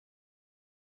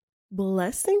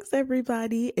Blessings,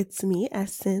 everybody. It's me,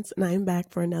 Essence, and I'm back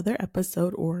for another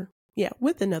episode,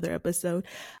 with another episode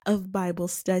of Bible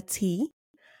StudTea.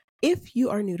 If you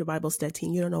are new to Bible StudTea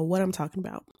and you don't know what I'm talking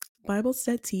about, Bible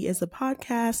StudTea is a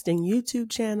podcast and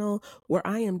YouTube channel where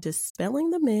I am dispelling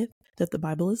the myth that the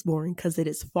Bible is boring, because it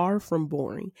is far from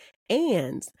boring.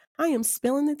 And I am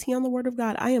spilling the tea on the Word of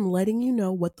God. I am letting you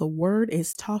know what the Word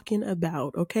is talking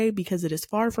about, okay? Because it is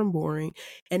far from boring.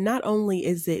 And not only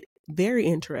is it very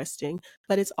interesting,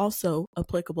 but it's also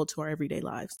applicable to our everyday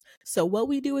lives. So what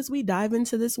we do is we dive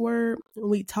into this word,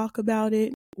 we talk about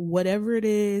it, whatever it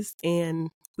is, and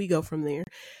we go from there.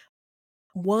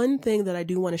 One thing that I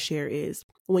do want to share is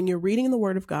when you're reading the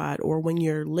Word of God, or when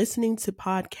you're listening to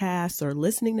podcasts or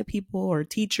listening to people or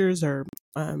teachers or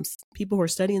people who are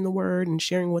studying the Word and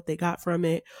sharing what they got from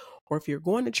it, or if you're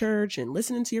going to church and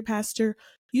listening to your pastor,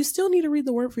 you still need to read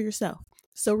the Word for yourself.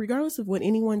 So regardless of what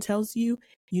anyone tells you,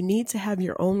 you need to have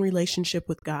your own relationship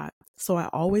with God. So I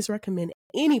always recommend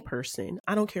any person,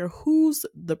 I don't care who's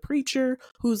the preacher,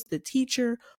 who's the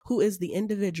teacher, who is the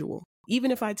individual.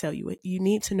 Even if I tell you it, you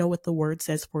need to know what the Word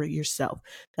says for yourself.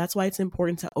 That's why it's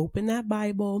important to open that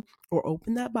Bible or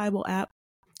open that Bible app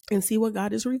and see what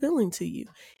God is revealing to you.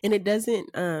 And it doesn't,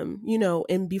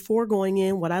 and before going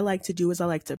in, what I like to do is I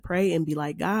like to pray and be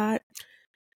like, God,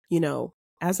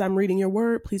 as I'm reading your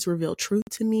word, please reveal truth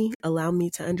to me. Allow me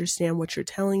to understand what you're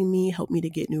telling me. Help me to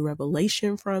get new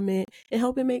revelation from it and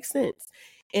help it make sense.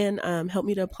 And help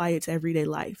me to apply it to everyday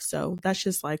life. So that's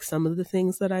just like some of the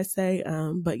things that I say.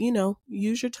 But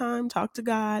use your time, talk to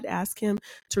God, ask him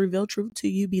to reveal truth to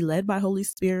you, be led by Holy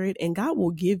Spirit, and God will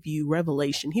give you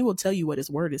revelation. He will tell you what his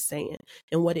word is saying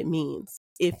and what it means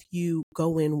if you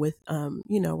go in with,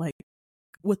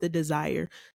 with a desire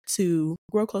to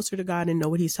grow closer to God and know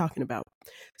what he's talking about.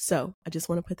 So I just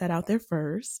want to put that out there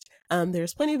first.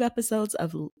 There's plenty of episodes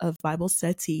of Bible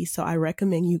StudTea. So I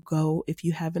recommend you go, if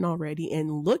you haven't already,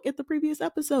 and look at the previous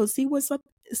episodes, see what's up,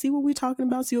 see what we're talking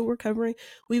about, see what we're covering.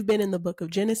 We've been in the book of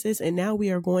Genesis, and now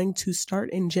we are going to start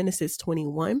in Genesis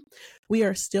 21. We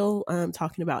are still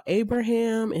talking about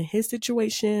Abraham and his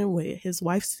situation with his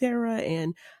wife, Sarah,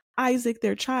 and Isaac,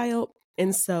 their child.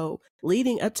 And so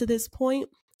leading up to this point,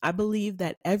 I believe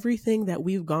that everything that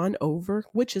we've gone over,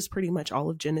 which is pretty much all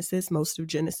of Genesis, most of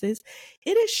Genesis,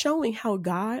 it is showing how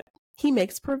God, he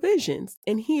makes provisions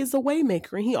and he is a way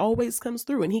maker and he always comes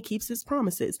through and he keeps his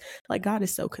promises. Like, God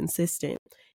is so consistent.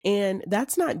 And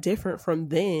that's not different from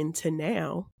then to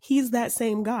now. He's that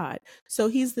same God. So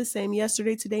he's the same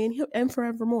yesterday, today, and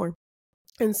forevermore.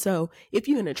 And so if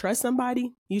you're going to trust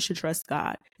somebody, you should trust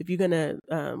God. If you're going to,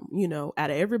 out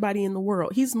of everybody in the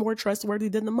world, he's more trustworthy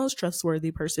than the most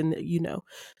trustworthy person that you know.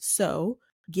 So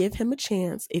give him a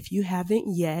chance if you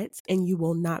haven't yet, and you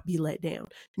will not be let down.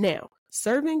 Now,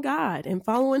 serving God and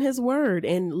following his word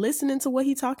and listening to what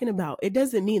he's talking about, it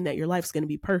doesn't mean that your life's going to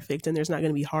be perfect and there's not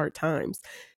going to be hard times,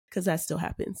 because that still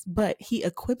happens. But he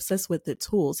equips us with the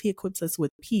tools. He equips us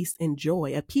with peace and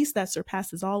joy, a peace that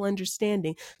surpasses all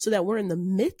understanding, so that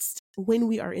when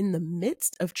we are in the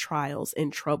midst of trials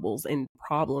and troubles and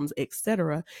problems,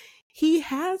 etc., he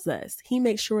has us. He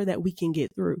makes sure that we can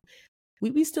get through.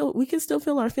 We can still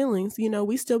feel our feelings.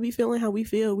 We still be feeling how we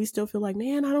feel. We still feel like,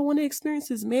 man, I don't want to experience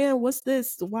this. Man, what's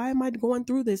this? Why am I going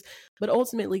through this? But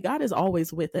ultimately, God is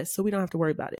always with us, so we don't have to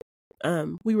worry about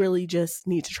it. We really just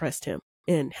need to trust him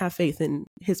and have faith in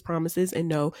his promises and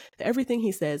know that everything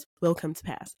he says will come to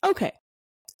pass. Okay,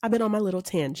 I've been on my little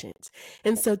tangent.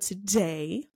 And so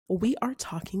today we are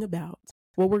talking about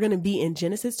we're going to be in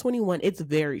Genesis 21. It's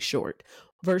very short,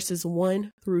 verses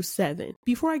 1 through 7.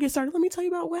 Before I get started, let me tell you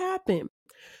about what happened.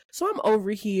 So I'm over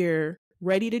here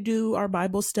ready to do our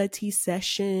Bible StudTea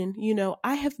session.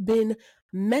 I have been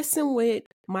messing with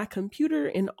my computer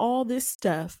and all this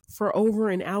stuff for over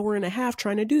an hour and a half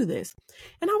trying to do this.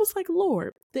 And I was like,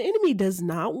 Lord, the enemy does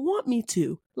not want me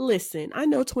to. Listen, I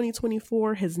know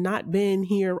 2024 has not been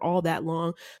here all that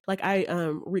long. Like, I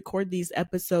record these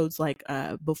episodes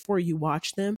before you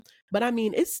watch them. But I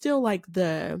mean, it's still like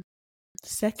the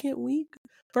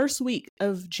first week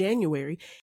of January.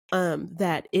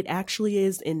 That it actually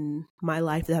is in my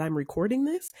life that I'm recording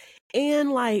this.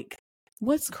 And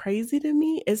what's crazy to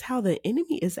me is how the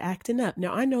enemy is acting up.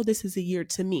 Now, I know this is a year,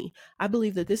 to me, I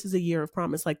believe that this is a year of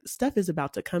promise. Like, stuff is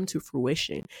about to come to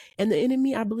fruition. And the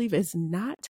enemy, I believe, is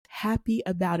not happy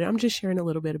about it. I'm just sharing a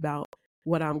little bit about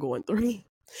what I'm going through.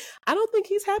 I don't think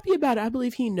he's happy about it. I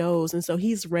believe he knows. And so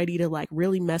he's ready to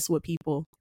really mess with people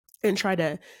and try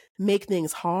to make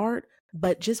things hard.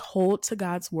 but just hold to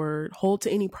God's word, hold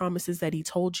to any promises that he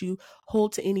told you,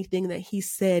 hold to anything that he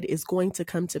said is going to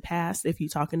come to pass. If you're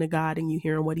talking to God and you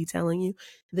hearing what he's telling you,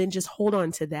 then just hold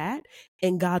on to that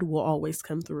and God will always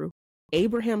come through.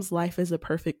 Abraham's life is a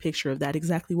perfect picture of that,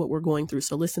 exactly what we're going through.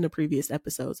 So listen to previous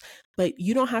episodes. But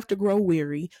you don't have to grow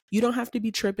weary. You don't have to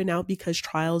be tripping out because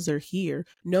trials are here.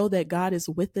 Know that God is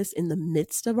with us in the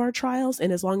midst of our trials.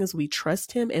 And as long as we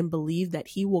trust him and believe that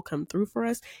he will come through for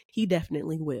us, he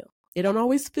definitely will. It don't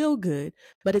always feel good,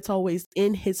 but it's always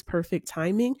in his perfect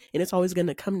timing, and it's always going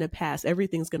to come to pass.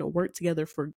 Everything's going to work together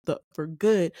for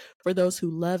good for those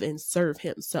who love and serve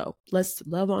him. So let's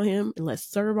love on him and let's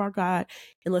serve our God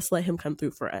and let's let him come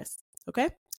through for us. Okay.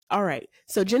 All right.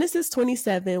 So Genesis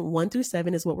 27,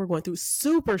 1-7 is what we're going through.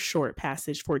 Super short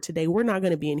passage for today. We're not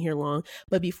going to be in here long,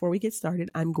 but before we get started,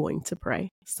 I'm going to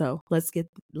pray. So let's get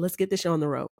this show on the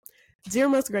road. Dear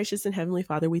most gracious and heavenly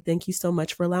Father, we thank you so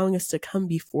much for allowing us to come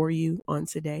before you on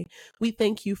today. We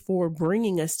thank you for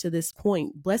bringing us to this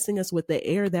point, blessing us with the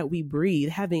air that we breathe,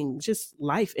 having just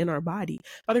life in our body.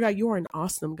 Father God, you are an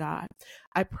awesome God.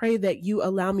 I pray that you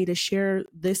allow me to share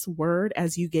this word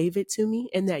as you gave it to me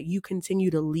and that you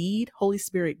continue to lead, Holy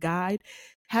Spirit guide.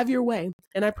 Have your way.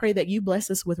 And I pray that you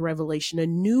bless us with revelation, a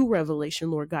new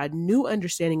revelation, Lord God, new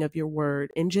understanding of your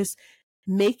word, and just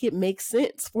make it make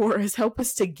sense for us. Help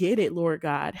us to get it, Lord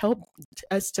God. Help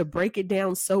us to break it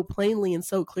down so plainly and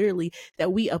so clearly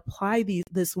that we apply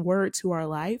this word to our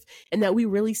life and that we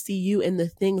really see you in the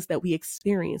things that we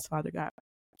experience, Father God.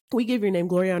 We give your name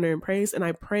glory, honor, and praise. And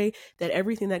I pray that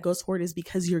everything that goes forward is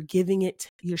because you're giving it,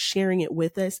 you're sharing it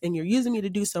with us, and you're using me to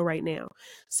do so right now.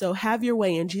 So have your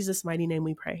way. In Jesus' mighty name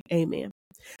we pray. Amen.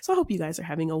 So I hope you guys are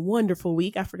having a wonderful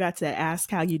week. I forgot to ask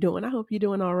how you're doing. I hope you're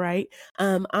doing all right.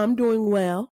 I'm doing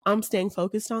well. I'm staying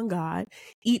focused on God.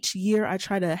 Each year I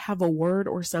try to have a word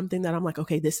or something that I'm like,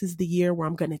 okay, this is the year where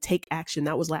I'm going to take action.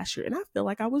 That was last year. And I feel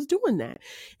like I was doing that.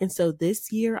 And so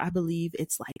this year, I believe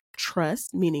it's like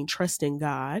trust, meaning trust in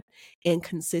God, and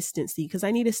consistency, because I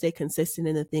need to stay consistent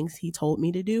in the things he told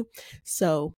me to do.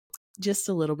 So just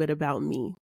a little bit about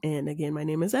me. And again, my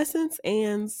name is Essence,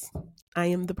 and I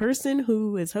am the person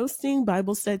who is hosting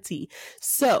Bible StudTea.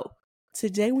 So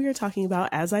today we are talking about,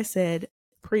 as I said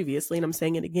previously, and I'm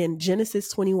saying it again, Genesis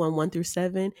 21,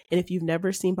 1-7. And if you've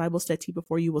never seen Bible StudTea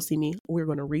before, you will see me. We're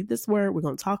going to read this word. We're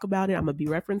going to talk about it. I'm going to be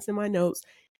referencing my notes.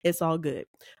 It's all good.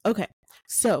 Okay.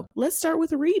 So let's start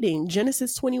with reading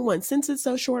Genesis 21. Since it's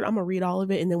so short, I'm going to read all of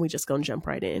it and then we're just going to jump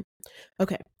right in.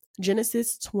 Okay.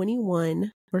 Genesis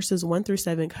 21 verses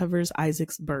 1-7 covers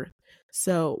Isaac's birth.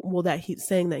 So, that he's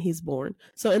saying that he's born.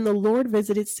 So, and the Lord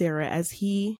visited Sarah as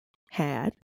he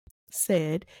had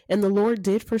said, and the Lord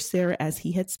did for Sarah as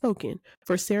he had spoken.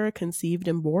 For Sarah conceived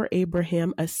and bore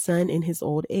Abraham a son in his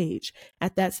old age,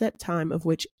 at that set time of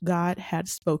which God had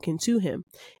spoken to him.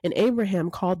 And Abraham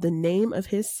called the name of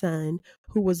his son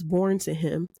who was born to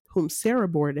him, whom Sarah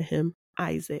bore to him,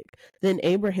 Isaac. Then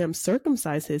Abraham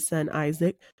circumcised his son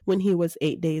Isaac when he was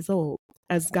 8 days old,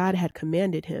 as God had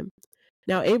commanded him.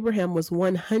 Now Abraham was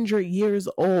 100 years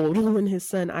old when his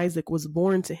son Isaac was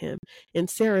born to him. And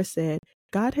Sarah said,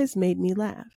 God has made me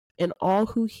laugh, and all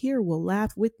who hear will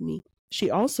laugh with me. She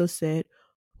also said,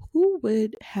 who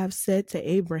would have said to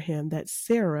Abraham that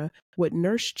Sarah would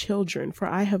nurse children? For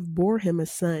I have bore him a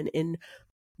son in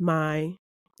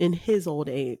his old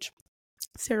age.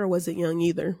 Sarah wasn't young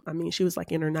either. I mean, she was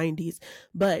like in her 90s,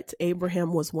 but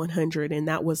Abraham was 100, and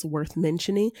that was worth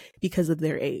mentioning because of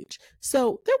their age.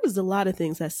 So there was a lot of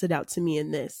things that stood out to me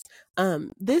in this.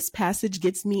 This passage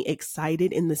gets me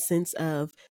excited in the sense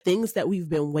of things that we've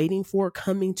been waiting for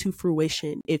coming to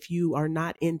fruition. If you are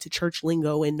not into church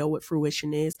lingo and know what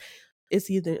fruition is, it's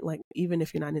either like, even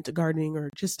if you're not into gardening or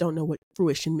just don't know what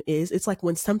fruition is, it's like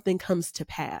when something comes to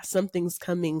pass, something's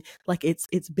coming, like it's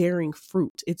bearing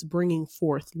fruit, it's bringing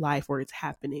forth life, or it's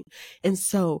happening. And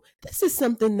so this is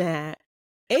something that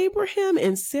Abraham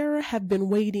and Sarah have been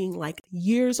waiting like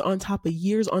years on top of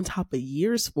years on top of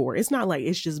years for. It's not like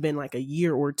it's just been like a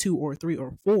year or 2 or 3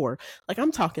 or 4. Like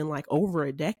I'm talking like over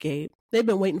a decade. They've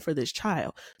been waiting for this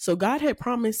child. So God had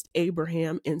promised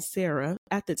Abraham and Sarah,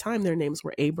 at the time their names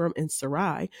were Abram and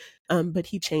Sarai, but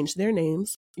he changed their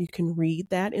names. You can read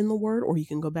that in the word, or you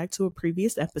can go back to a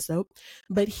previous episode.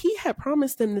 But he had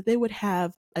promised them that they would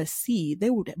have a seed. They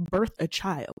would birth a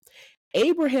child.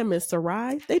 Abraham and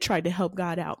Sarai, they tried to help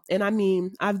God out. And I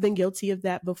mean, I've been guilty of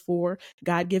that before.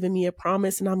 God giving me a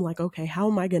promise and I'm like, okay, how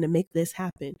am I going to make this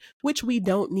happen? Which we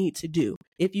don't need to do.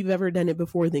 If you've ever done it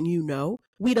before, then you know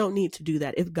we don't need to do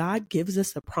that. If God gives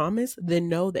us a promise, then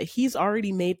know that he's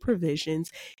already made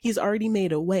provisions. He's already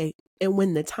made a way. And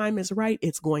when the time is right,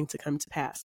 it's going to come to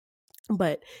pass.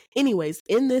 But anyways,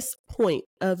 in this point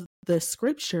of the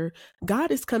scripture,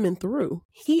 God is coming through.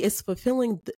 He is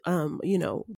fulfilling,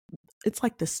 it's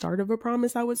like the start of a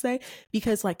promise, I would say,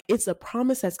 because like it's a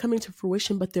promise that's coming to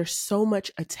fruition, but there's so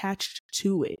much attached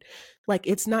to it. Like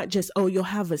it's not just, oh, you'll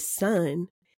have a son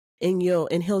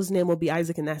and his name will be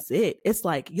Isaac and that's it. It's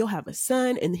like you'll have a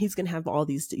son and he's going to have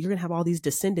you're going to have all these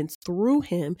descendants through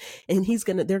him, and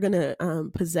they're going to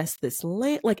possess this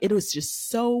land. Like it was just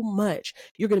so much.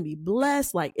 You're going to be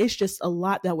blessed. Like it's just a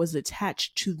lot that was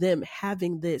attached to them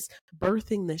having this,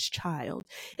 birthing this child.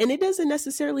 And it doesn't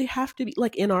necessarily have to be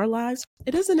like in our lives.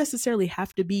 It doesn't necessarily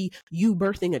have to be you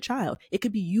birthing a child. It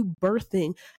could be you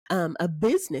birthing a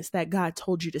business that God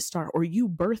told you to start, or you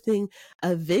birthing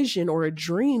a vision or a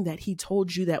dream that he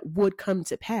told you that would come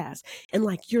to pass. And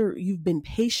like you've been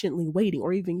patiently waiting,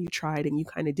 or even you tried and you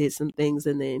kind of did some things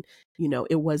and then,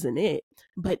 it wasn't it.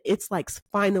 But it's like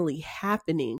finally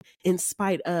happening in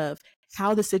spite of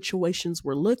how the situations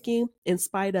were looking, in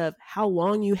spite of how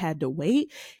long you had to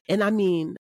wait. And I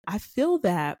mean, I feel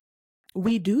that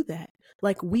we do that.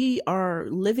 Like we are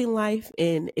living life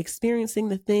and experiencing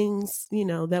the things,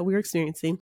 that we're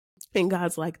experiencing. And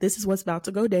God's like, this is what's about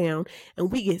to go down.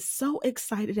 And we get so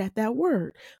excited at that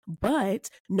word. But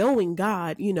knowing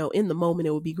God, in the moment,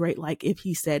 it would be great. Like if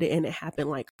he said it and it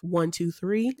happened like 1, 2,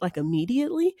 3, like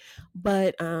immediately.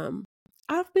 But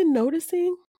I've been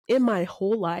noticing in my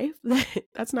whole life that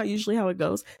that's not usually how it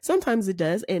goes. Sometimes it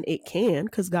does, and it can,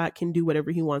 because God can do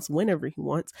whatever he wants, whenever he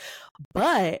wants.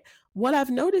 But what I've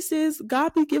noticed is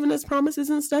God be giving us promises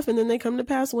and stuff, and then they come to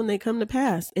pass when they come to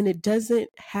pass. And it doesn't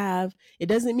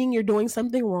mean you're doing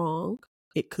something wrong.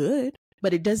 It could,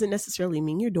 but it doesn't necessarily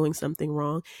mean you're doing something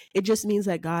wrong. It just means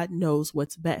that God knows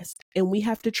what's best. And we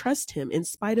have to trust him in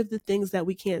spite of the things that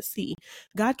we can't see.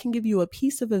 God can give you a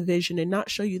piece of a vision and not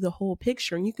show you the whole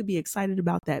picture. And you could be excited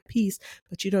about that piece,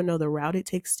 but you don't know the route it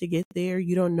takes to get there.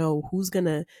 You don't know who's going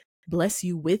to bless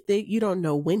you with it. You don't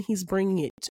know when he's bringing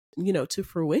it to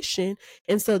fruition.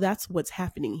 And so that's what's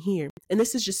happening here. And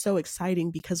this is just so exciting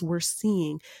because we're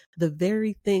seeing the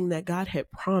very thing that God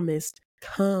had promised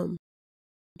come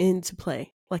into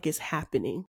play. Like it's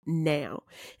happening now.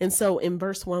 And so in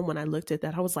verse 1, when I looked at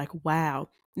that, I was like, wow,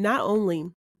 not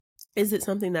only is it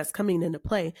something that's coming into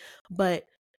play, but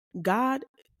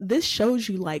this shows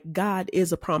you like God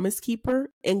is a promise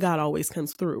keeper and God always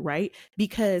comes through, right?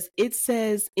 Because it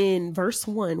says in verse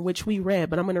 1, which we read,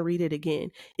 but I'm going to read it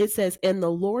again. It says, and the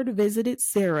Lord visited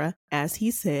Sarah as he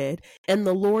said, and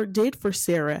the Lord did for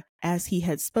Sarah as he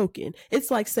had spoken. It's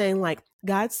like saying like,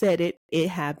 God said it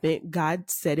happened. God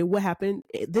said it would happen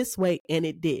this way, and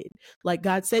it did. Like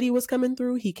God said he was coming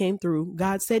through, he came through.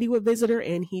 God said he would visit her,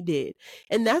 and he did.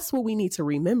 And that's what we need to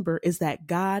remember, is that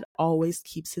God always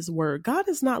keeps his word. God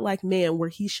is not like man where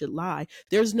he should lie.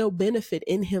 There's no benefit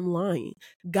in him lying.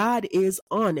 God is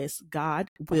honest. God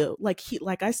will,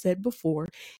 like I said before,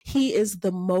 he is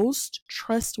the most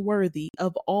trustworthy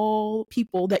of all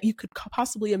people that you could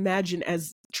possibly imagine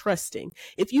as trusting.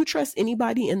 If you trust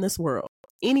anybody in this world,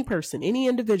 any person, any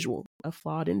individual, a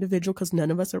flawed individual, because none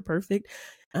of us are perfect.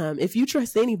 If you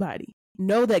trust anybody,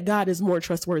 know that God is more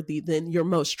trustworthy than your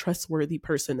most trustworthy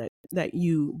person that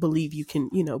you believe you can,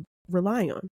 rely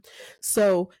on.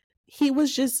 So he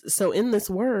was just, so in this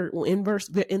word,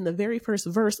 in the very first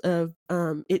verse of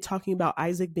it talking about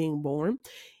Isaac being born,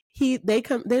 they're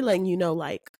letting you know,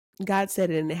 like, God said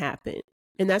it and it happened.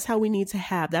 And that's how we need to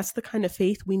have. That's the kind of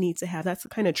faith we need to have. That's the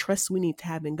kind of trust we need to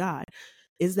have in God,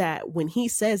 is that when he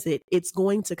says it, it's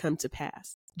going to come to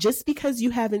pass. Just because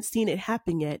you haven't seen it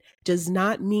happen yet does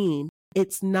not mean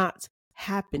it's not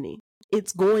happening.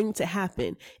 It's going to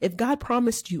happen. If God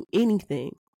promised you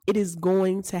anything, it is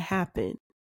going to happen,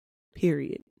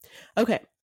 period. Okay.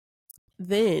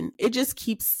 Then it just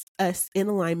keeps us in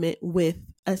alignment with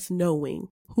us knowing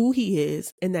who he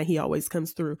is and that he always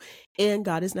comes through. And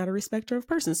God is not a respecter of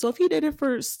persons. So if he did it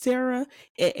for Sarah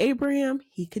and Abraham,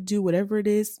 he could do whatever it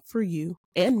is for you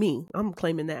and me. I'm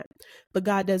claiming that. But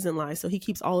God doesn't lie. So he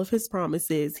keeps all of his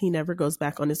promises. He never goes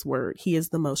back on his word. He is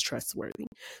the most trustworthy.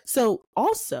 So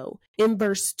also in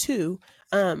verse 2,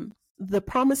 the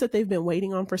promise that they've been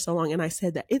waiting on for so long. And I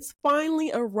said that it's finally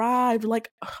arrived.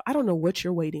 Like, I don't know what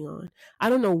you're waiting on. I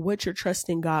don't know what you're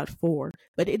trusting God for,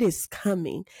 but it is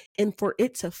coming. And for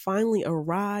it to finally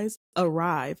arrive,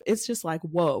 it's just like,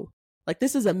 whoa, like,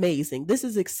 this is amazing. This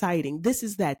is exciting. This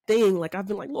is that thing. Like, I've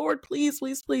been like, Lord, please,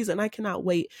 please, please. And I cannot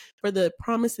wait for the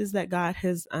promises that God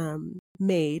has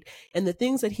made and the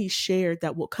things that he shared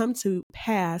that will come to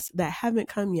pass that haven't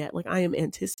come yet. Like, I am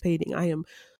anticipating. I am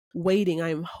waiting,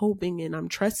 I'm hoping, and I'm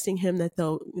trusting him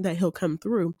that he'll come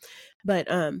through. But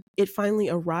it finally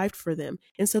arrived for them.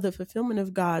 And so the fulfillment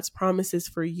of God's promises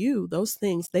for you, those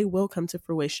things, they will come to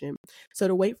fruition. So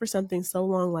to wait for something so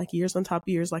long, like years on top of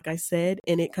years, like I said,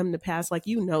 and it come to pass, like,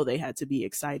 they had to be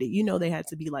excited. They had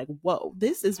to be like, whoa,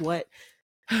 this is what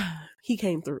he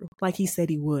came through, like he said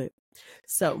he would.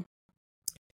 So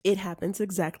it happens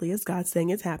exactly as God's saying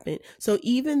it's happened. So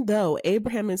even though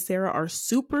Abraham and Sarah are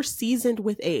super seasoned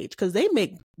with age, because they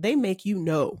make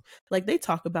like they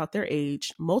talk about their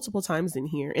age multiple times in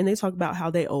here, and they talk about how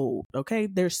they old. Okay,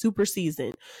 they're super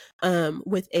seasoned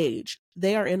with age.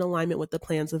 They are in alignment with the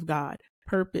plans of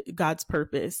God's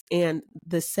purpose and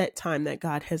the set time that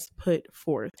God has put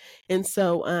forth. And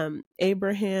so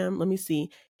Abraham, let me see,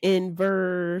 in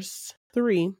verse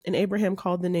 3, and Abraham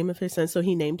called the name of his son, so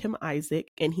he named him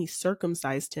Isaac, and he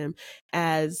circumcised him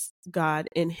as God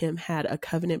and him had a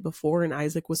covenant before, and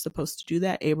Isaac was supposed to do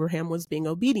that. Abraham was being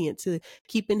obedient to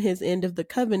keeping his end of the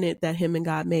covenant that him and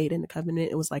God made. And the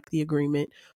covenant, it was like the agreement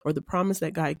or the promise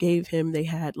that God gave him. They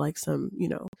had like some,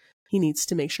 he needs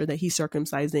to make sure that he's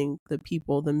circumcising the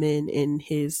people, the men in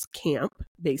his camp,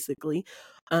 basically,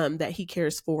 that he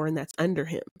cares for and that's under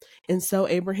him. And so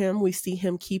Abraham, we see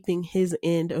him keeping his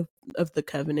end of the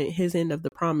covenant, his end of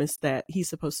the promise that he's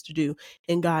supposed to do,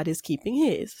 and God is keeping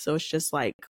his. So it's just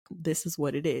like, this is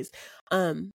what it is.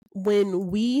 When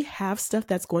we have stuff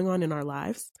that's going on in our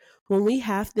lives, when we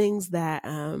have things that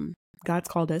God's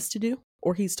called us to do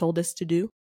or he's told us to do,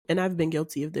 and I've been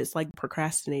guilty of this, like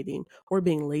procrastinating or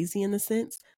being lazy in the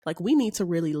sense, like we need to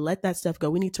really let that stuff go.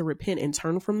 We need to repent and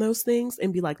turn from those things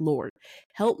and be like, Lord,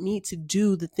 help me to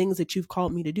do the things that you've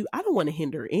called me to do. I don't want to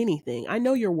hinder anything. I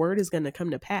know your word is going to come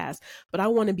to pass, but I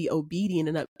want to be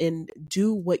obedient and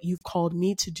do what you've called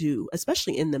me to do,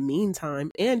 especially in the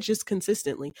meantime and just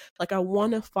consistently. Like I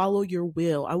want to follow your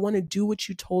will. I want to do what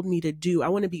you told me to do. I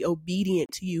want to be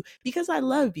obedient to you because I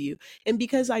love you and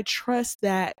because I trust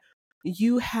that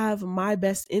you have my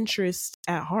best interest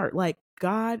at heart. Like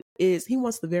he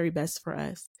wants the very best for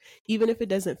us. Even if it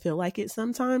doesn't feel like it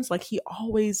sometimes, like he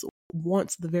always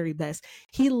wants the very best.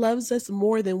 He loves us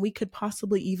more than we could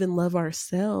possibly even love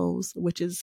ourselves, which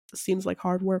seems like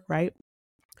hard work, right?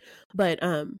 But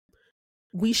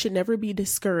we should never be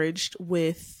discouraged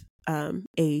with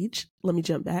age. Let me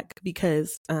jump back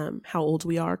because how old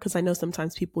we are, because I know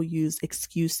sometimes people use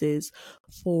excuses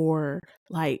for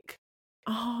like,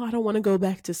 oh, I don't want to go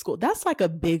back to school. That's like a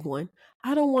big one.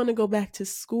 I don't want to go back to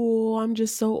school. I'm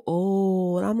just so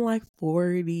old. I'm like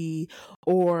 40.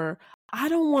 Or I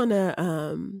don't want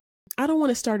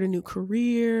to start a new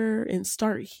career and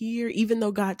start here, even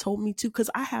though God told me to,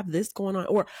 because I have this going on.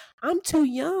 Or I'm too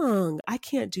young. I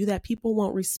can't do that. People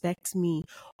won't respect me.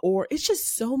 Or it's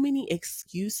just so many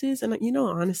excuses. And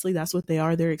honestly, that's what they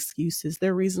are. They're excuses.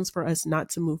 They're reasons for us not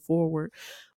to move forward.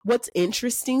 What's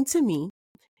interesting to me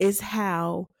is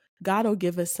how God will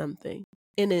give us something.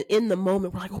 And in the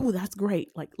moment, we're like, oh, that's great.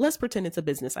 Like, let's pretend it's a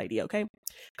business idea, okay?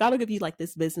 God will give you like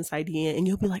this business idea and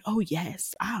you'll be like, oh,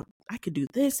 yes, I could do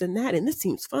this and that. And this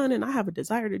seems fun and I have a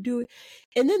desire to do it.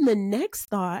 And then the next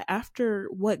thought after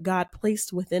what God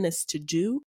placed within us to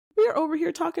do, we're over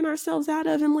here talking ourselves out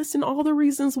of and listing all the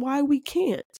reasons why we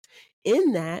can't.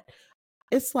 In that,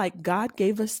 it's like God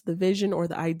gave us the vision or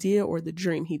the idea or the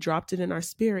dream. He dropped it in our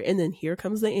spirit. And then here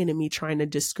comes the enemy trying to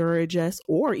discourage us,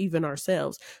 or even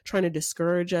ourselves trying to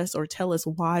discourage us or tell us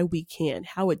why we can't,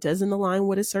 how it doesn't align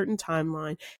with a certain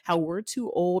timeline, how we're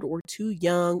too old or too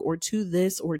young or too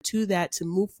this or too that to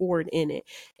move forward in it.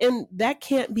 And that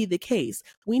can't be the case.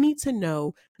 We need to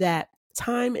know that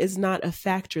time is not a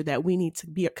factor that we need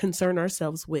to concern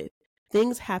ourselves with.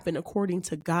 Things happen according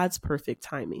to God's perfect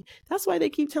timing. That's why they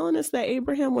keep telling us that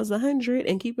Abraham was 100,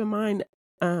 and keep in mind,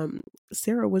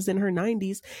 Sarah was in her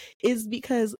 90s, is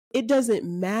because it doesn't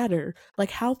matter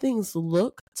like how things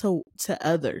look to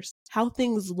others, how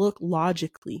things look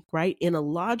logically, right? In a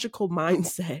logical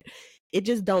mindset, it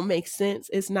just don't make sense.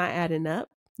 It's not adding up.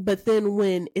 But then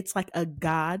when it's like a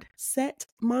God set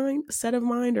of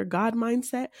mind or God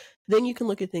mindset, then you can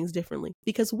look at things differently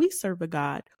because we serve a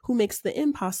God who makes the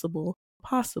impossible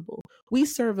possible. We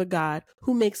serve a God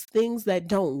who makes things that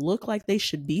don't look like they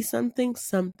should be something.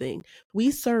 We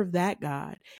serve that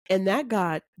God, and that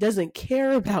God doesn't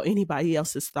care about anybody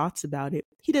else's thoughts about it.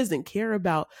 He doesn't care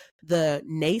about the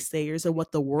naysayers or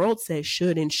what the world says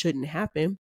should and shouldn't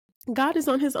happen. God is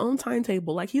on his own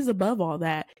timetable. Like he's above all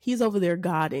that. He's over there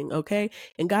godding, okay?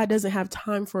 And God doesn't have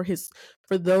time for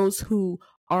those who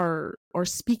are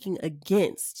speaking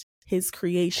against his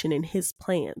creation and his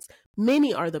plans.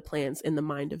 Many are the plans in the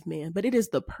mind of man, but it is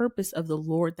the purpose of the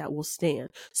Lord that will stand.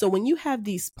 So when you have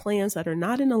these plans that are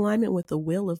not in alignment with the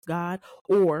will of God,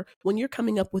 or when you're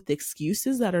coming up with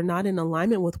excuses that are not in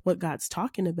alignment with what God's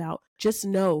talking about, just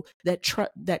know that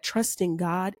that trusting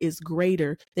God is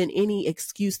greater than any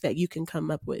excuse that you can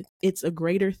come up with. It's a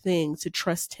greater thing to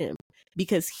trust him,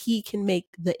 because he can make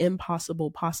the impossible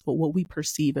possible, what we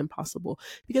perceive impossible,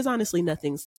 because honestly,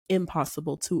 nothing's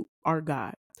impossible to our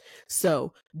God.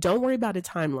 So don't worry about a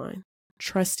timeline.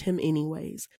 Trust him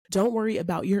anyways. Don't worry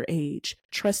about your age.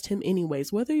 Trust him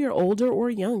anyways, whether you're older or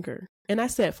younger. And I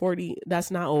said 40, that's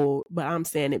not old, but I'm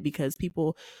saying it because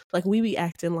people, like, we be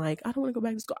acting like, I don't want to go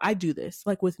back to school. I do this,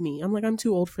 like with me. I'm like, I'm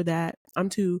too old for that.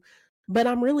 But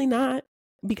I'm really not,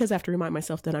 because I have to remind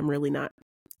myself that I'm really not.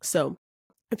 So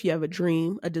if you have a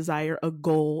dream, a desire, a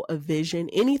goal, a vision,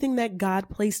 anything that God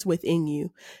placed within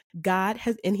you, God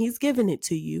has, and he's given it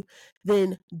to you,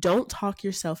 then don't talk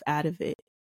yourself out of it.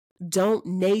 Don't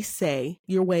naysay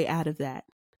your way out of that.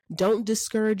 Don't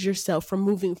discourage yourself from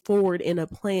moving forward in a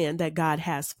plan that God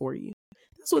has for you.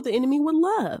 That's what the enemy would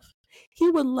love. He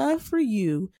would love for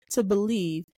you to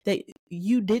believe that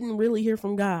you didn't really hear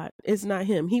from God. It's not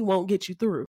him. He won't get you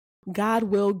through. God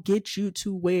will get you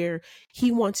to where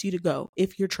he wants you to go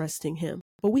if you're trusting him.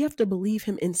 But we have to believe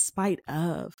him in spite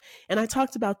of. And I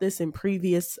talked about this in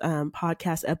previous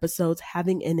podcast episodes,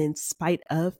 having an in spite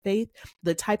of faith,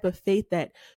 the type of faith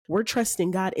that we're trusting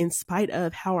God in spite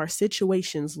of how our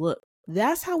situations look.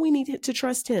 That's how we need to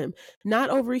trust him,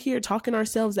 not over here talking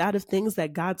ourselves out of things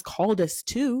that God's called us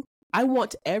to. I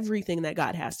want everything that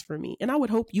God has for me. And I would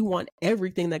hope you want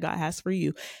everything that God has for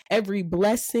you. Every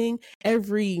blessing,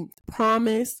 every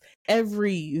promise,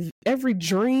 every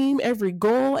dream, every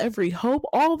goal, every hope,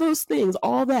 all those things,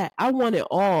 all that. I want it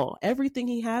all. Everything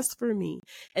he has for me.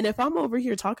 And if I'm over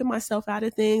here talking myself out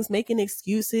of things, making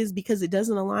excuses because it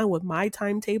doesn't align with my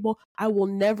timetable, I will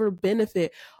never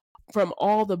benefit from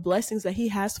all the blessings that he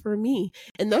has for me.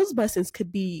 And those blessings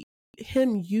could be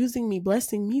him using me,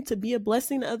 blessing me to be a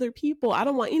blessing to other people. I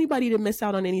don't want anybody to miss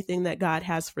out on anything that God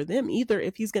has for them either,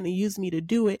 if he's going to use me to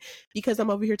do it, because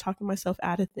I'm over here talking myself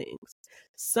out of things.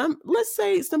 Let's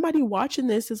say somebody watching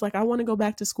this is like, I want to go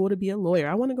back to school to be a lawyer.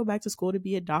 I want to go back to school to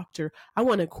be a doctor. I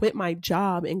want to quit my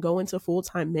job and go into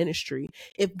full-time ministry.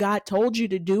 If God told you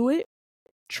to do it,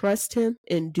 trust him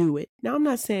and do it. Now, I'm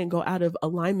not saying go out of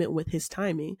alignment with his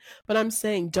timing, but I'm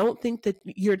saying don't think that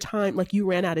your time, like you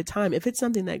ran out of time. If it's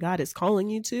something that God is calling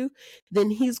you to, then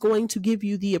he's going to give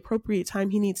you the appropriate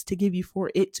time he needs to give you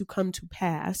for it to come to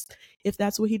pass, if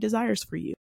that's what he desires for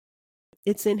you.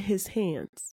 It's in his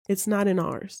hands. It's not in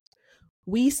ours.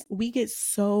 We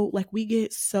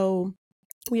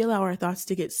allow our thoughts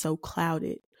to get so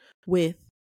clouded with,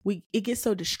 it gets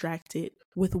so distracted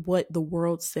with what the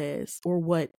world says or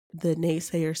what the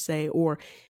naysayers say, or,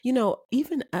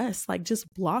 even us, like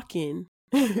just blocking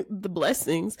the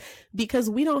blessings because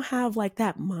we don't have like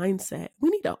that mindset.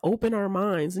 We need to open our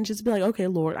minds and just be like, okay,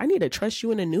 Lord, I need to trust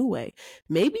you in a new way.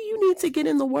 Maybe you need to get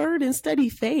in the word and study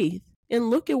faith and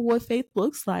look at what faith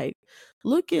looks like.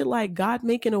 Look at like God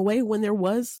making a way when there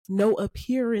was no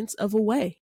appearance of a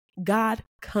way. God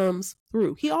comes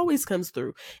through. He always comes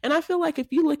through. And I feel like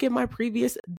if you look at my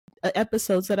previous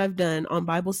episodes that I've done on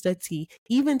Bible StudTea,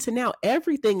 even to now,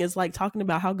 everything is like talking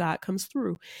about how God comes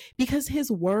through, because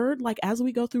his word, like as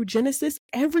we go through Genesis,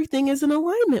 everything is in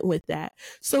alignment with that.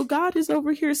 So God is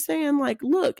over here saying like,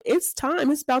 look, it's time.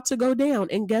 It's about to go down.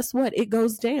 And guess what? It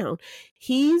goes down.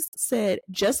 He's said,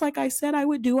 just like I said I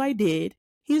would do, I did.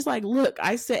 He's like, look,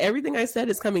 I said everything I said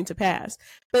is coming to pass.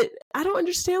 But I don't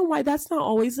understand why that's not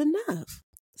always enough.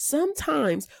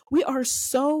 Sometimes we are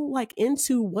so like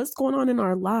into what's going on in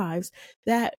our lives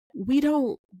that we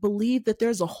don't believe that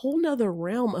there's a whole nother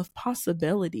realm of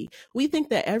possibility. We think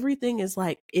that everything is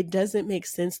like, it doesn't make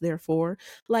sense. Therefore,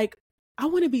 like, I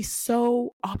want to be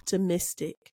so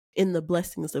optimistic in the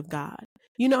blessings of God.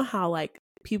 You know how like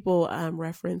people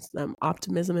reference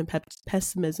optimism and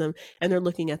pessimism, and they're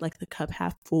looking at like the cup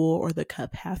half full or the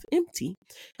cup half empty.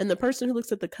 And the person who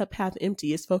looks at the cup half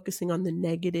empty is focusing on the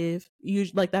negative.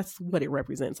 Usually, like that's what it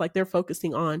represents. Like they're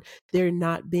focusing on there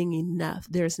not being enough.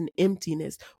 There's an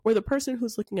emptiness. Or the person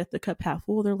who's looking at the cup half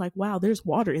full, they're like, wow, there's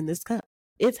water in this cup.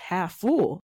 It's half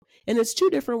full. And it's two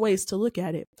different ways to look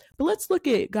at it. But let's look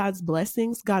at God's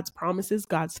blessings, God's promises,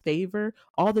 God's favor,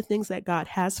 all the things that God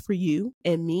has for you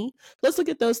and me. Let's look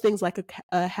at those things like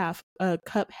a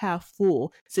cup half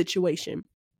full situation.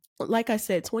 Like I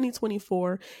said,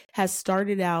 2024 has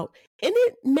started out, and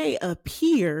it may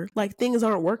appear like things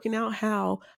aren't working out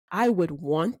how I would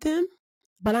want them.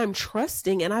 but I'm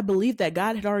trusting, and I believe that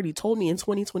God had already told me in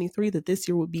 2023 that this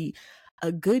year would be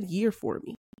a good year for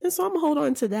me. And so I'm gonna hold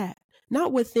on to that.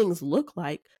 Not what things look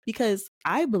like, because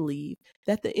I believe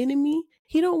that the enemy,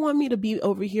 he don't want me to be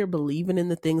over here believing in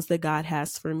the things that God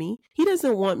has for me. He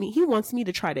doesn't want me. He wants me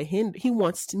to try to hinder. He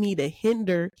wants to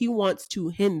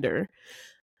hinder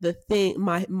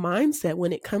my mindset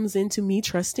when it comes into me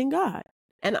trusting God.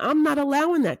 And I'm not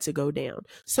allowing that to go down.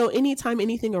 So anytime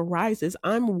anything arises,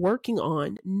 I'm working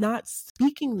on not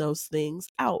speaking those things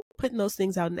out, putting those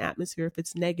things out in the atmosphere if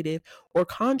it's negative or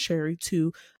contrary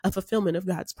to a fulfillment of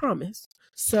God's promise.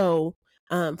 So,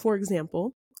 for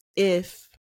example, if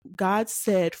God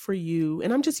said for you,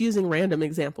 and I'm just using random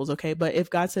examples, okay? But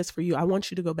if God says for you, I want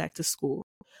you to go back to school.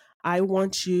 I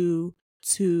want you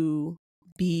to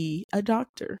be a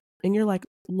doctor. And you're like,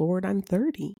 Lord, I'm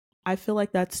 30. I feel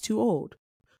like that's too old.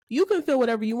 You can feel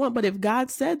whatever you want, but if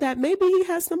God said that, maybe he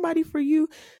has somebody for you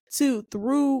to,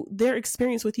 through their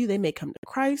experience with you, they may come to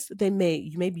Christ.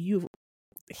 Maybe you've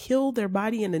healed their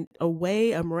body in a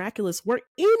way, a miraculous work,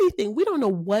 anything. We don't know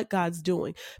what God's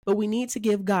doing, but we need to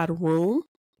give God room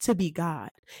to be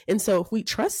God. And so if we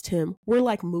trust him, we're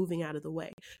like moving out of the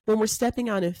way. When we're stepping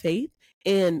out in faith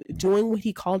and doing what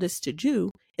he called us to do,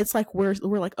 it's like we're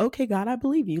like, okay, God, I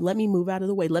believe you. Let me move out of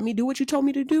the way. Let me do what you told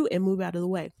me to do and move out of the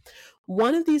way.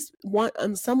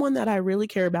 Someone that I really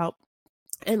care about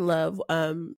and love,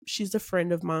 she's a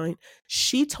friend of mine.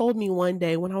 She told me one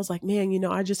day when I was like, man,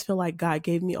 I just feel like God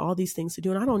gave me all these things to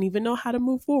do and I don't even know how to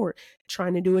move forward,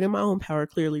 trying to do it in my own power,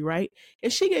 clearly, right?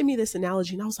 And she gave me this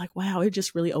analogy and I was like, wow, it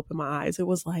just really opened my eyes. It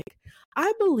was like,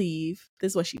 I believe,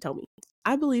 this is what she told me,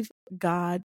 I believe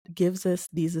God gives us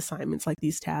these assignments, like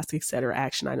these tasks, etc.,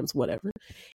 action items, whatever.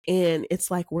 And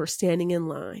it's like we're standing in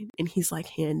line and he's like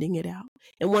handing it out.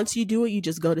 And once you do it, you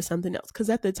just go to something else. Because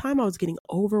at the time I was getting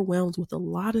overwhelmed with a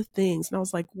lot of things. And I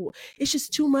was like, well, it's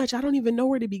just too much. I don't even know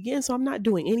where to begin. So I'm not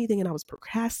doing anything. And I was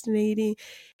procrastinating.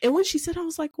 And when she said, I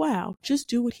was like, wow, just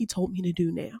do what he told me to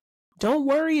do now. Don't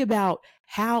worry about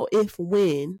how, if,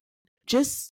 when.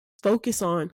 Just focus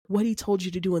on what he told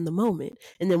you to do in the moment.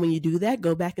 And then when you do that,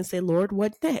 go back and say, Lord,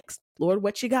 what next? Lord,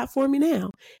 what you got for me now?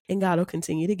 And God will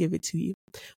continue to give it to you.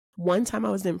 One time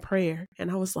I was in prayer and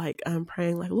I was like, I'm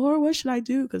praying like, Lord, what should I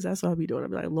do? Because that's what I'll be doing.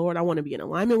 I'm like, Lord, I want to be in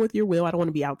alignment with your will. I don't want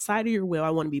to be outside of your will. I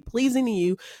want to be pleasing to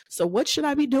you. So what should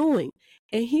I be doing?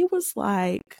 And he was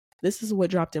like, this is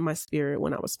what dropped in my spirit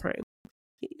when I was praying.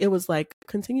 It was like,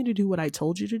 continue to do what I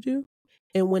told you to do.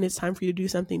 And when it's time for you to do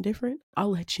something different, I'll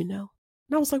let you know.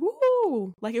 And I was like,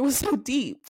 whoa, like it was so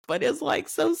deep, but it's like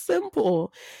so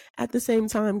simple. At the same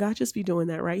time, God just be doing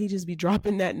that, right? He just be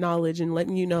dropping that knowledge and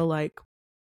letting you know, like,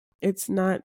 it's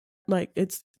not like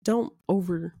don't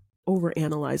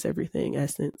overanalyze everything,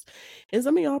 Essence. And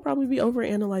some of y'all probably be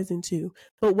overanalyzing too.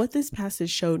 But what this passage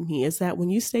showed me is that when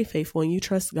you stay faithful and you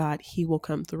trust God, he will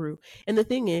come through. And the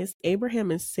thing is,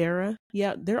 Abraham and Sarah,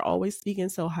 yeah, they're always speaking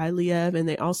so highly of, and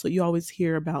you always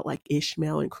hear about like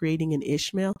Ishmael and creating an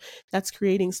Ishmael. That's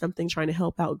creating something trying to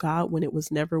help out God when it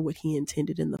was never what he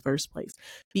intended in the first place.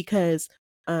 Because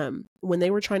when they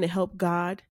were trying to help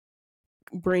God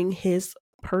bring his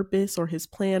purpose or his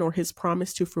plan or his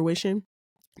promise to fruition,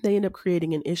 they end up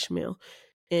creating an Ishmael.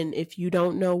 And if you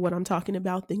don't know what I'm talking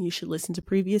about, then you should listen to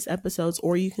previous episodes,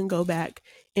 or you can go back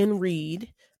and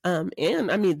read.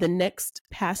 The next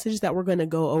passage that we're going to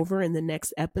go over in the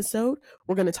next episode,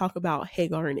 we're going to talk about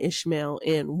Hagar and Ishmael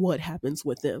and what happens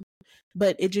with them.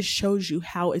 But it just shows you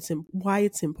why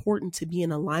it's important to be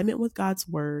in alignment with God's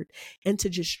word and to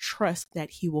just trust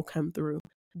that he will come through.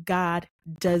 God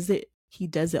does it. He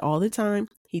does it all the time.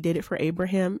 He did it for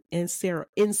Abraham and Sarah,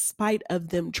 in spite of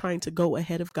them trying to go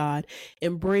ahead of God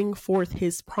and bring forth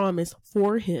his promise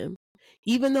for him.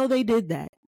 Even though they did that,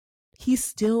 he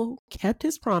still kept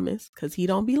his promise because he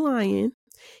don't be lying,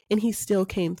 and he still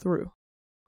came through.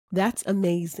 That's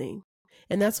amazing.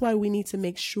 And that's why we need to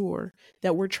make sure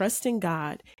that we're trusting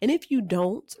God. And if you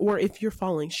don't, or if you're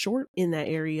falling short in that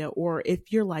area, or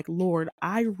if you're like, Lord,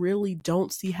 I really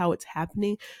don't see how it's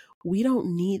happening, we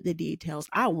don't need the details.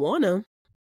 I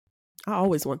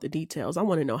always want the details. I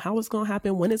want to know how it's going to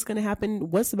happen, when it's going to happen,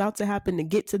 what's about to happen to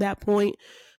get to that point.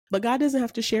 But God doesn't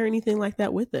have to share anything like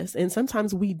that with us. And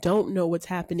sometimes we don't know what's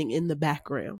happening in the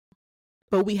background,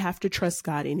 but we have to trust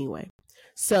God anyway.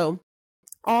 So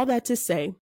all that to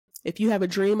say, if you have a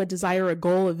dream, a desire, a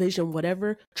goal, a vision,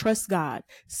 whatever, trust God.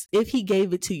 If he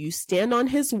gave it to you, stand on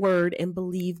his word and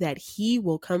believe that he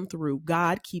will come through.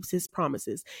 God keeps his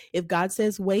promises. If God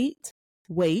says wait,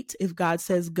 wait. If God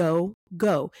says go,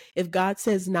 go. If God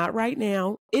says not right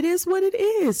now, it is what it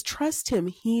is. Trust him.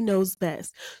 He knows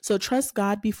best. So trust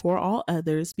God before all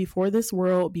others, before this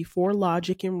world, before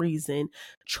logic and reason.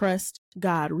 Trust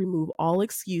God. Remove all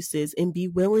excuses and be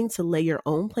willing to lay your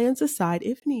own plans aside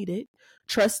if needed,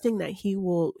 trusting that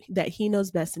he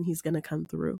knows best and he's going to come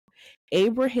through.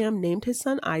 Abraham named his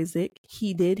son Isaac.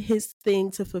 He did his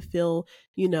thing to fulfill,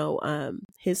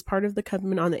 his part of the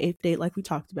covenant on the 8th day, like we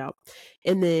talked about.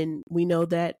 And then we know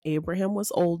that Abraham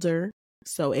was older,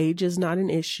 so age is not an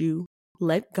issue.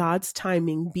 Let God's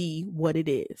timing be what it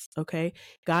is, okay?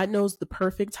 God knows the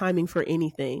perfect timing for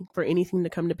anything to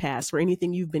come to pass, for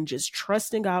anything you've been just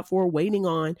trusting God for, waiting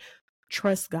on.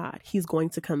 Trust God. He's going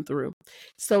to come through.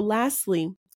 So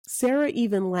lastly, Sarah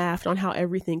even laughed on how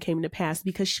everything came to pass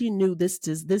because she knew this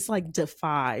like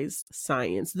defies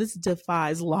science. This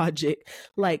defies logic.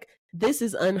 Like, this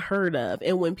is unheard of.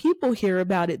 And when people hear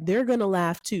about it, they're going to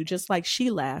laugh too, just like she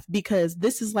laughed, because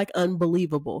this is like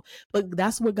unbelievable. But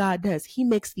that's what God does. He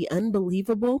makes the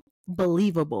unbelievable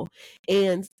believable.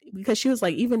 And because she was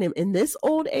like, even in this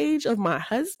old age of my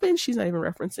husband, she's not even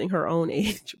referencing her own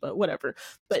age, but whatever.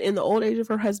 But in the old age of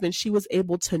her husband, she was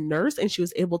able to nurse and she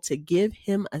was able to give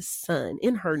him a son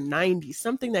in her 90s,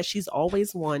 something that she's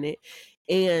always wanted.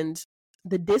 And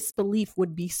the disbelief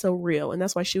would be so real. And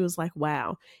that's why she was like,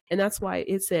 wow. And that's why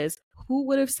it says, who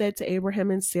would have said to Abraham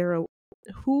and Sarah,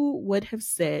 who would have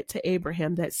said to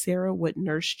Abraham that Sarah would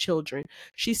nurse children?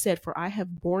 She said, for I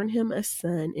have borne him a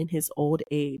son in his old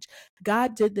age.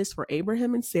 God did this for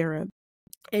Abraham and Sarah,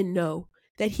 and know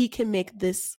that he can make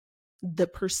this, the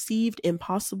perceived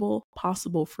impossible,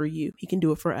 possible for you. He can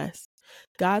do it for us.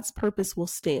 God's purpose will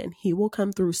stand. He will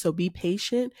come through. So be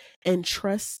patient and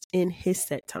trust in his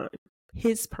set time,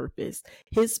 his purpose,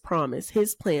 his promise,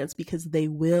 his plans, because they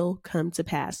will come to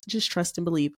pass. Just trust and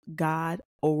believe God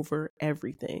over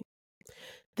everything.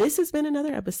 This has been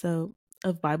another episode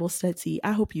of Bible StudTea.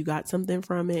 I hope you got something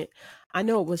from it. I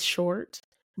know it was short,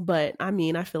 but I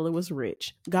feel it was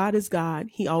rich. God is God.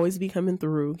 He always be coming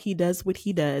through. He does what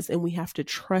he does, and we have to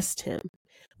trust him.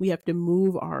 We have to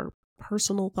move our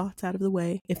personal thoughts out of the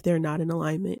way if they're not in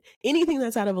alignment. Anything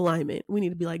that's out of alignment, we need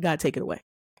to be like, God, take it away.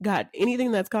 God,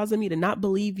 anything that's causing me to not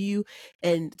believe you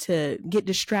and to get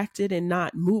distracted and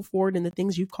not move forward in the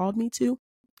things you've called me to,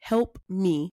 help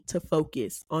me to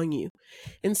focus on you.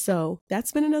 And so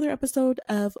that's been another episode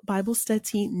of Bible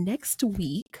StudTea. Next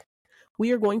week,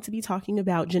 we are going to be talking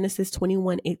about Genesis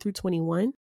 21, 8 through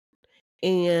 21.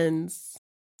 And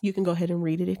you can go ahead and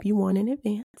read it if you want in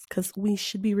advance, because we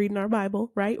should be reading our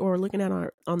Bible, right? Or looking at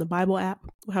on the Bible app,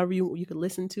 however you could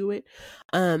listen to it.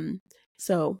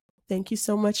 So thank you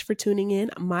so much for tuning in.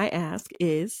 My ask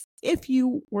is, if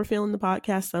you were feeling the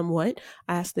podcast somewhat,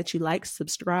 I ask that you like,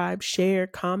 subscribe, share,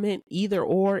 comment, either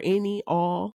or, any,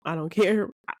 all, I don't care.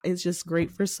 It's just great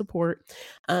for support.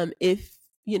 If,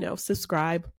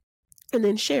 subscribe and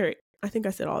then share it. I think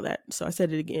I said all that. So I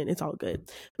said it again. It's all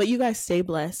good. But you guys stay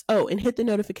blessed. Oh, and hit the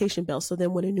notification bell, so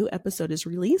then when a new episode is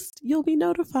released, you'll be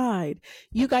notified.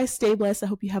 You guys stay blessed. I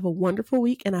hope you have a wonderful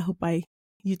week, and I hope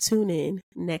you tune in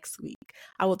next week.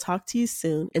 I will talk to you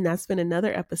soon. And that's been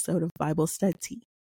another episode of Bible StudTea.